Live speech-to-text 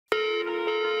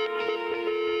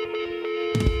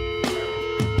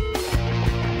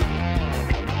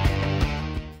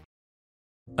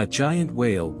A giant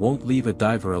whale won't leave a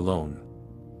diver alone.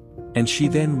 And she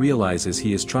then realizes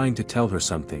he is trying to tell her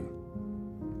something.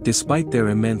 Despite their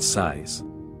immense size,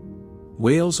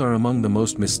 whales are among the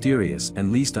most mysterious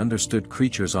and least understood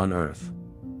creatures on Earth.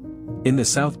 In the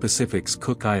South Pacific's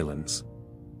Cook Islands,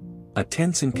 a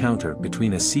tense encounter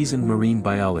between a seasoned marine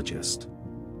biologist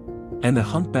and a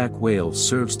humpback whale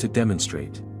serves to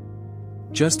demonstrate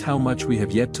just how much we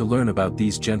have yet to learn about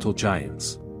these gentle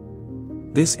giants.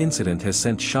 This incident has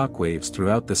sent shockwaves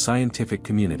throughout the scientific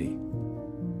community.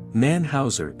 Nan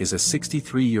Hauser is a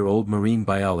 63-year-old marine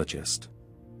biologist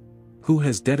who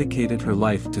has dedicated her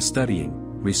life to studying,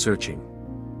 researching,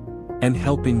 and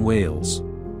helping whales.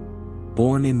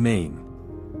 Born in Maine,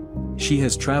 she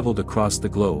has traveled across the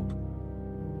globe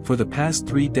for the past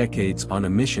 3 decades on a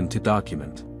mission to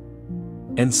document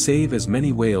and save as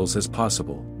many whales as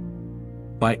possible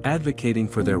by advocating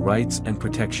for their rights and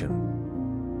protection.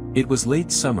 It was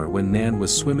late summer when Nan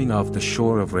was swimming off the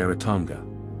shore of Rarotonga,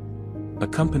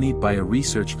 accompanied by a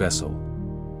research vessel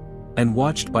and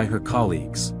watched by her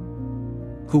colleagues,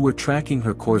 who were tracking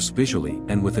her course visually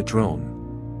and with a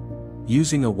drone.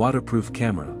 Using a waterproof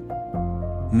camera,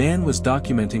 Nan was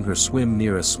documenting her swim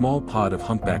near a small pod of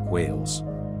humpback whales.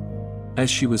 As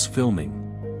she was filming,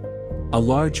 a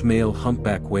large male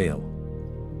humpback whale,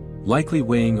 likely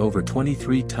weighing over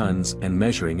 23 tons and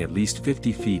measuring at least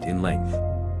 50 feet in length,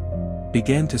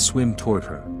 began to swim toward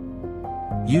her.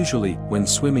 Usually, when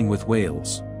swimming with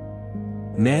whales,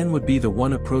 Nan would be the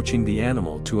one approaching the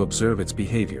animal to observe its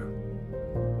behavior.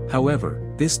 However,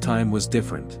 this time was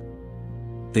different.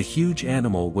 The huge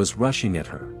animal was rushing at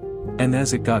her, and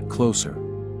as it got closer,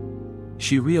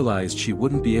 she realized she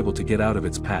wouldn't be able to get out of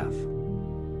its path.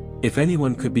 If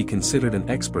anyone could be considered an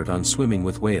expert on swimming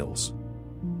with whales,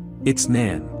 it's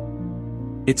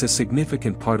Nan. It's a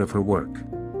significant part of her work,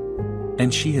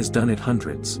 and she has done it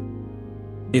hundreds,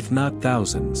 if not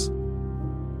thousands,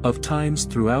 of times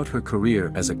throughout her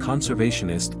career as a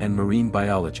conservationist and marine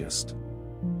biologist.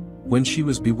 When she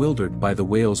was bewildered by the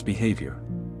whale's behavior,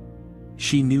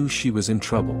 she knew she was in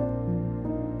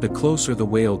trouble. The closer the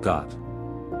whale got,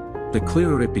 the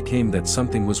clearer it became that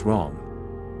something was wrong.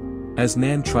 As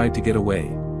Nan tried to get away,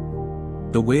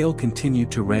 the whale continued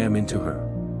to ram into her,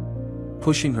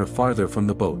 pushing her farther from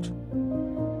the boat.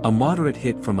 A moderate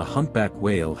hit from a humpback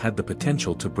whale had the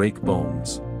potential to break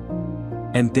bones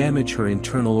and damage her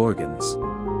internal organs.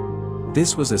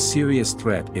 This was a serious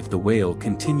threat if the whale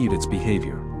continued its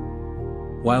behavior.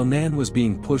 While Nan was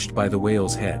being pushed by the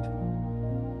whale's head,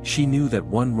 she knew that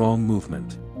one wrong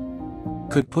movement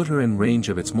could put her in range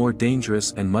of its more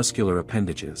dangerous and muscular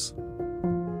appendages,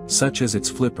 such as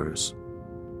its flippers.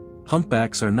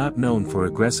 Humpbacks are not known for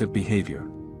aggressive behavior,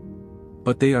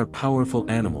 but they are powerful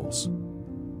animals.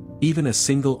 Even a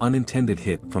single unintended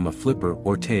hit from a flipper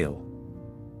or tail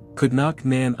could knock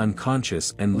Nan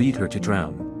unconscious and lead her to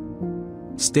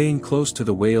drown. Staying close to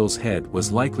the whale's head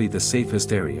was likely the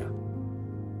safest area,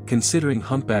 considering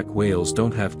humpback whales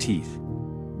don't have teeth,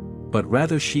 but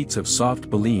rather sheets of soft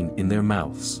baleen in their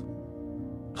mouths.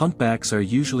 Humpbacks are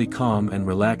usually calm and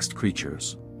relaxed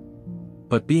creatures,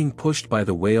 but being pushed by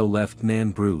the whale left Nan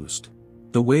bruised.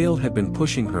 The whale had been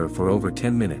pushing her for over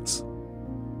 10 minutes,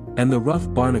 and the rough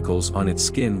barnacles on its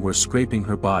skin were scraping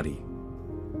her body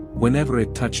whenever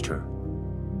it touched her.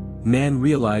 Nan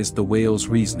realized the whale's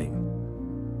reasoning.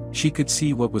 She could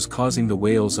see what was causing the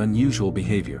whale's unusual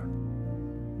behavior,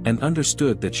 and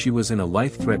understood that she was in a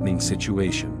life-threatening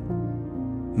situation.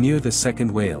 Near the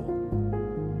second whale,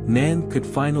 Nan could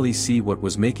finally see what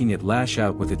was making it lash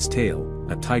out with its tail,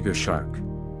 a tiger shark.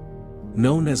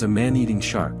 Known as a man-eating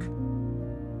shark,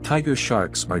 tiger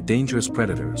sharks are dangerous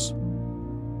predators,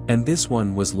 and this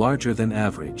one was larger than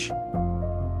average,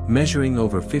 measuring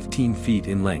over 15 feet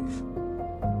in length.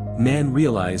 Nan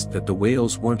realized that the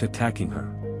whales weren't attacking her.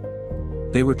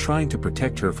 They were trying to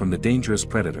protect her from the dangerous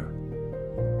predator.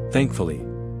 Thankfully,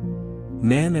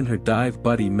 Nan and her dive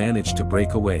buddy managed to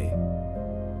break away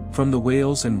from the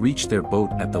whales and reach their boat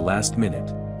at the last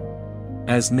minute.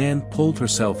 As Nan pulled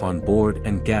herself on board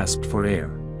and gasped for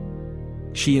air,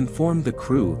 she informed the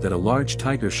crew that a large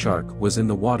tiger shark was in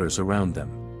the waters around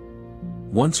them.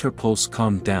 Once her pulse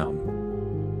calmed down,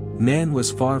 Nan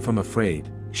was far from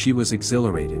afraid, she was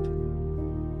exhilarated.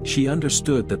 She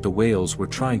understood that the whales were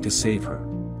trying to save her,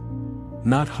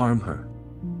 not harm her.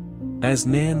 As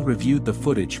Nan reviewed the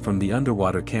footage from the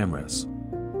underwater cameras,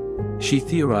 she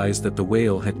theorized that the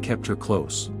whale had kept her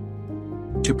close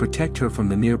to protect her from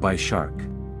the nearby shark.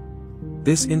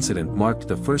 This incident marked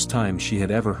the first time she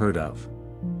had ever heard of,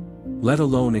 let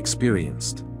alone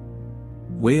experienced,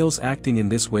 whales acting in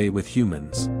this way with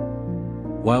humans.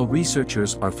 While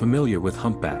researchers are familiar with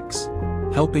humpbacks,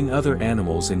 helping other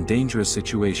animals in dangerous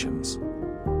situations.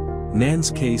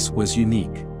 Nan's case was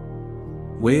unique.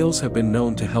 Whales have been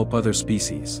known to help other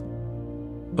species.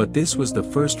 But this was the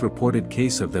first reported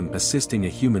case of them assisting a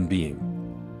human being.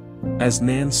 As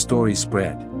Nan's story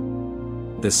spread,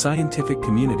 the scientific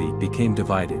community became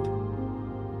divided.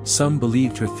 Some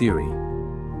believed her theory,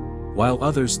 while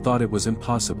others thought it was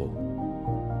impossible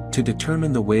to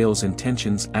determine the whale's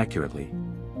intentions accurately.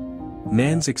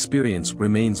 Nan's experience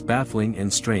remains baffling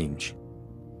and strange,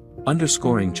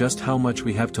 underscoring just how much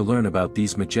we have to learn about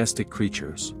these majestic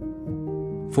creatures.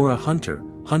 For a hunter,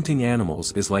 hunting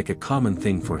animals is like a common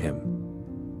thing for him.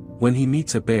 When he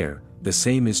meets a bear, the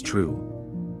same is true.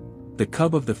 The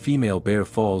cub of the female bear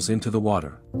falls into the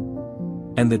water,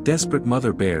 and the desperate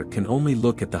mother bear can only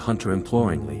look at the hunter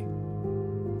imploringly,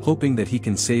 hoping that he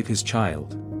can save his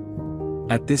child.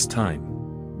 At this time,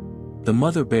 the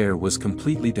mother bear was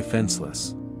completely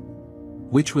defenseless,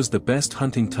 which was the best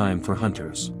hunting time for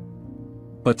hunters.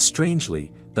 But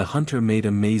strangely, the hunter made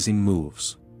amazing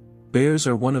moves. Bears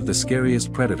are one of the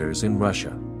scariest predators in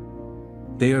Russia.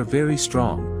 They are very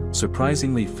strong,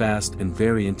 surprisingly fast and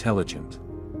very intelligent.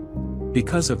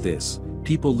 Because of this,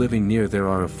 people living near there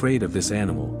are afraid of this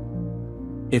animal.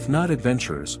 If not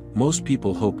adventurers, most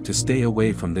people hope to stay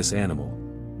away from this animal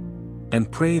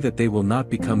and pray that they will not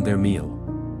become their meal.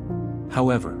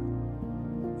 However,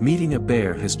 meeting a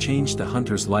bear has changed the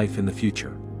hunter's life in the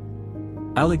future.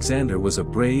 Alexander was a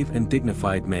brave and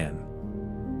dignified man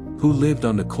who lived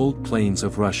on the cold plains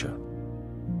of Russia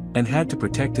and had to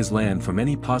protect his land from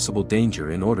any possible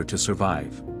danger in order to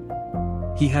survive.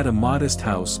 He had a modest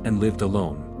house and lived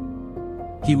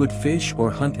alone. He would fish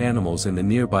or hunt animals in the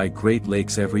nearby Great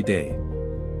Lakes every day.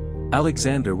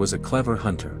 Alexander was a clever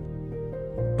hunter,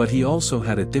 but he also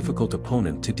had a difficult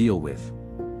opponent to deal with.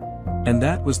 And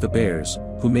that was the bears,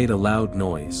 who made a loud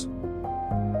noise,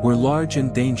 were large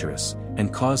and dangerous,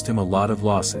 and caused him a lot of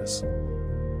losses.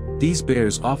 These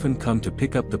bears often come to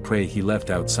pick up the prey he left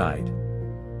outside,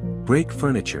 break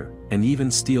furniture, and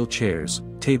even steal chairs,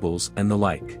 tables and the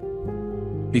like.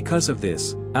 Because of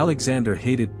this, Alexander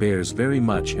hated bears very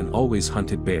much and always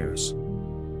hunted bears.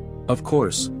 Of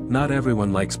course, not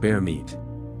everyone likes bear meat,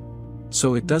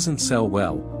 so it doesn't sell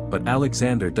well, but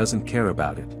Alexander doesn't care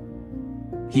about it.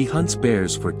 He hunts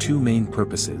bears for two main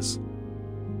purposes.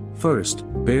 First,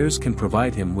 bears can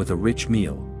provide him with a rich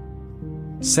meal.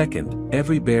 Second,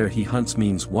 every bear he hunts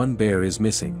means one bear is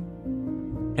missing,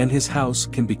 and his house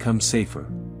can become safer.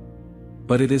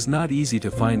 But it is not easy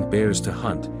to find bears to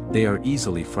hunt. They are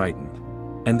easily frightened,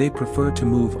 and they prefer to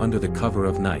move under the cover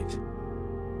of night.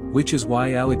 Which is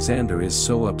why Alexander is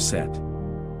so upset.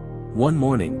 One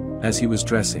morning, as he was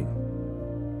dressing,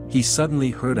 he suddenly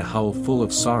heard a howl full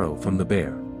of sorrow from the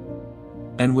bear,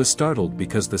 and was startled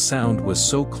because the sound was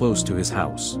so close to his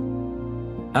house.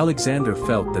 Alexander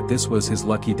felt that this was his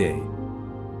lucky day,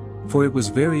 for it was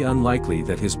very unlikely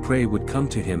that his prey would come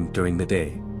to him during the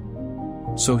day.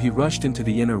 So he rushed into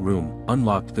the inner room,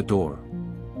 unlocked the door,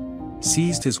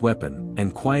 seized his weapon,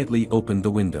 and quietly opened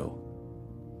the window.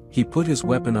 He put his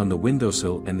weapon on the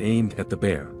windowsill and aimed at the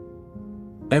bear.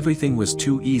 Everything was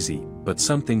too easy, but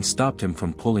something stopped him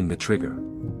from pulling the trigger.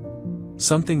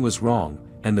 Something was wrong,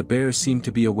 and the bear seemed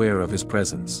to be aware of his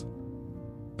presence.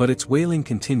 But its wailing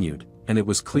continued, and it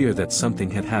was clear that something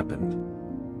had happened.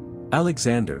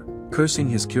 Alexander, cursing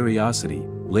his curiosity,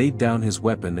 laid down his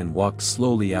weapon and walked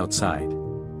slowly outside.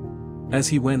 As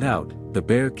he went out, the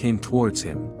bear came towards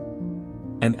him,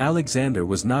 and Alexander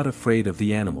was not afraid of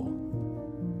the animal,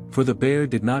 for the bear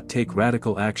did not take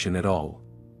radical action at all,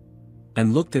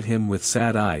 and looked at him with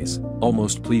sad eyes,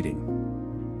 almost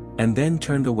pleading, and then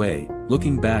turned away,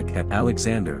 looking back at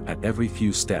Alexander at every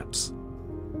few steps,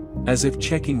 as if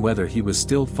checking whether he was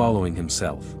still following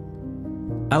himself.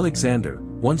 Alexander,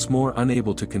 once more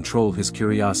unable to control his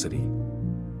curiosity,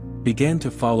 began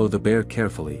to follow the bear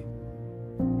carefully,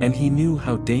 and he knew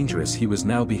how dangerous he was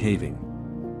now behaving.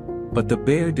 But the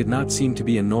bear did not seem to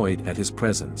be annoyed at his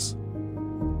presence,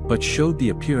 but showed the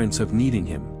appearance of needing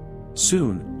him.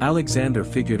 Soon, Alexander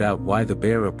figured out why the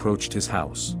bear approached his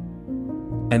house,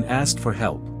 and asked for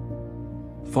help.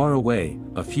 Far away,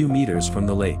 a few meters from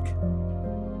the lake,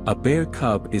 a bear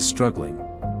cub is struggling.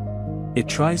 It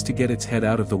tries to get its head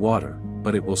out of the water,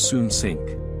 but it will soon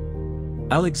sink.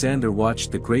 Alexander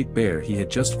watched the great bear he had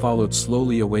just followed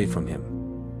slowly away from him,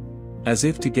 as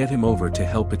if to get him over to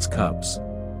help its cubs.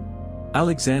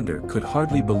 Alexander could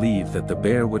hardly believe that the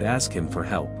bear would ask him for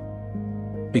help,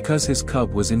 because his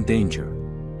cub was in danger.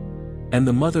 And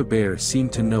the mother bear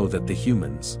seemed to know that the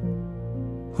humans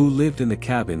who lived in the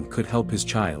cabin could help his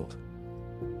child.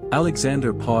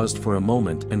 Alexander paused for a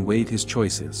moment and weighed his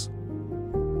choices.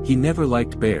 He never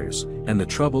liked bears, and the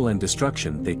trouble and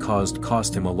destruction they caused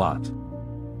cost him a lot.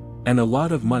 And a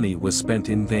lot of money was spent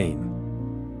in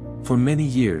vain. For many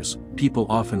years, people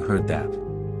often heard that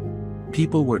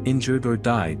people were injured or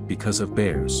died because of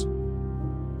bears.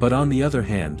 But on the other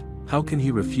hand, how can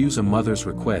he refuse a mother's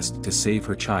request to save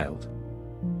her child?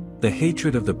 The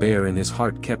hatred of the bear in his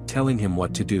heart kept telling him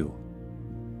what to do.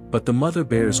 But the mother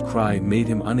bear's cry made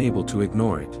him unable to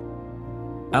ignore it.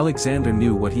 Alexander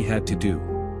knew what he had to do.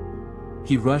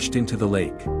 He rushed into the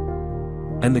lake.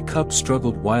 And the cub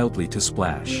struggled wildly to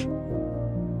splash.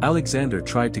 Alexander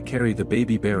tried to carry the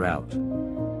baby bear out.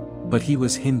 But he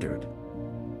was hindered.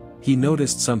 He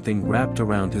noticed something wrapped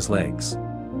around his legs.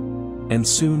 And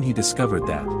soon he discovered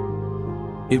that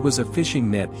it was a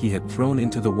fishing net he had thrown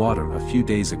into the water a few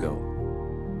days ago.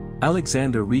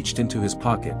 Alexander reached into his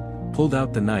pocket, pulled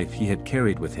out the knife he had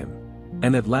carried with him,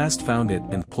 and at last found it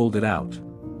and pulled it out.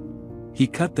 He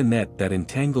cut the net that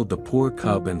entangled the poor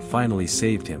cub and finally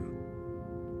saved him.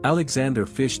 Alexander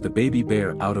fished the baby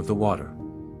bear out of the water.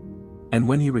 And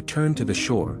when he returned to the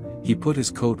shore, he put his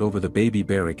coat over the baby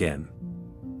bear again.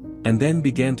 And then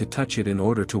began to touch it in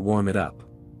order to warm it up.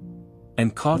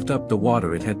 And coughed up the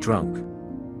water it had drunk.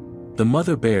 The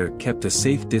mother bear kept a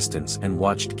safe distance and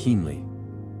watched keenly.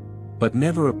 But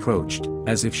never approached,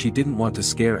 as if she didn't want to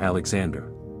scare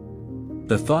Alexander.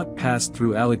 The thought passed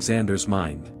through Alexander's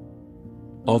mind.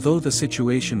 Although the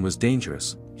situation was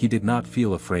dangerous, he did not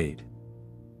feel afraid.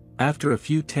 After a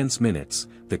few tense minutes,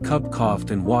 the cub coughed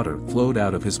and water flowed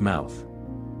out of his mouth.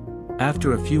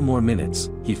 After a few more minutes,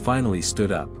 he finally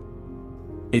stood up.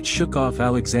 It shook off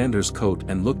Alexander's coat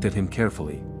and looked at him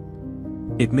carefully.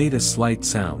 It made a slight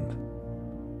sound.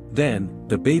 Then,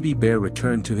 the baby bear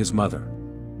returned to his mother.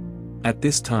 At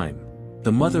this time,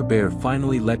 the mother bear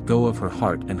finally let go of her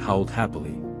heart and howled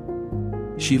happily.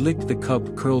 She licked the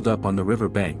cub curled up on the river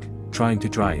bank, trying to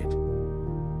dry it,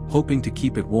 hoping to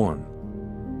keep it warm.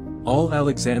 All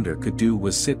Alexander could do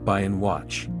was sit by and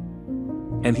watch.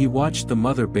 And he watched the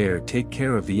mother bear take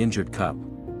care of the injured cub.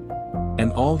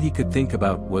 And all he could think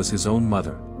about was his own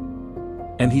mother.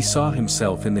 And he saw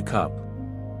himself in the cub.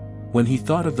 When he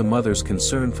thought of the mother's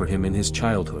concern for him in his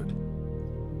childhood.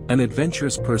 An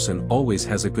adventurous person always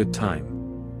has a good time.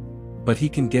 But he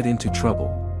can get into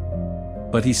trouble.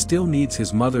 But he still needs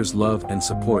his mother's love and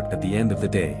support at the end of the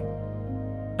day.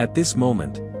 At this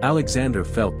moment, Alexander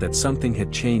felt that something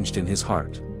had changed in his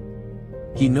heart.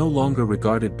 He no longer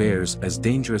regarded bears as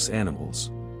dangerous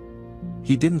animals.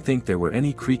 He didn't think there were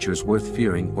any creatures worth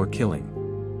fearing or killing.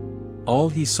 All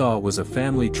he saw was a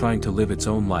family trying to live its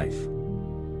own life.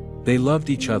 They loved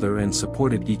each other and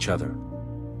supported each other.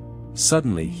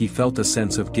 Suddenly he felt a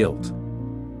sense of guilt.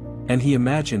 And he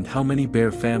imagined how many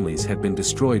bear families had been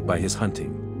destroyed by his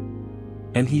hunting.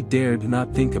 And he dared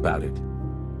not think about it.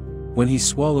 When he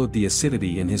swallowed the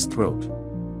acidity in his throat,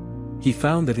 he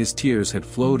found that his tears had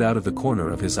flowed out of the corner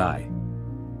of his eye.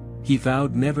 He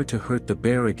vowed never to hurt the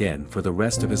bear again for the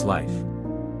rest of his life.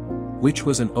 Which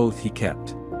was an oath he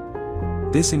kept.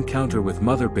 This encounter with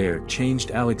Mother Bear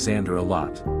changed Alexander a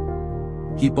lot.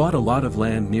 He bought a lot of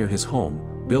land near his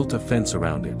home, built a fence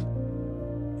around it,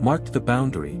 marked the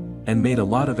boundary, and made a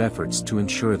lot of efforts to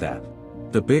ensure that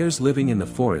the bears living in the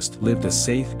forest lived a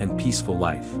safe and peaceful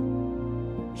life.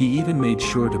 He even made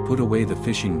sure to put away the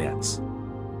fishing nets.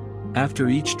 After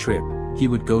each trip, he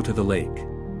would go to the lake.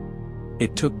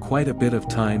 It took quite a bit of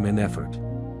time and effort.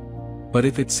 But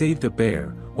if it saved a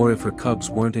bear, or if her cubs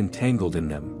weren't entangled in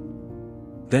them,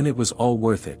 then it was all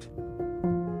worth it.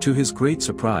 To his great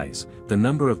surprise, the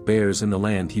number of bears in the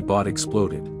land he bought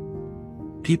exploded.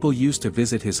 People used to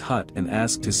visit his hut and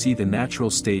ask to see the natural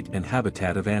state and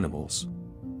habitat of animals.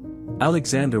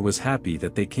 Alexander was happy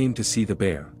that they came to see the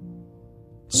bear.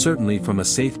 Certainly from a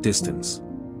safe distance.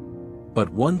 But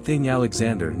one thing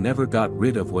Alexander never got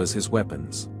rid of was his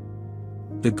weapons.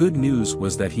 The good news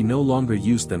was that he no longer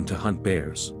used them to hunt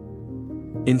bears.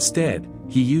 Instead,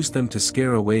 he used them to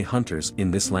scare away hunters in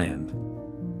this land.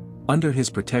 Under his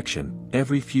protection,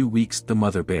 every few weeks the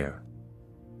mother bear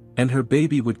and her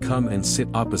baby would come and sit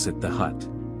opposite the hut,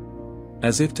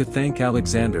 as if to thank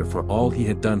Alexander for all he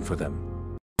had done for them.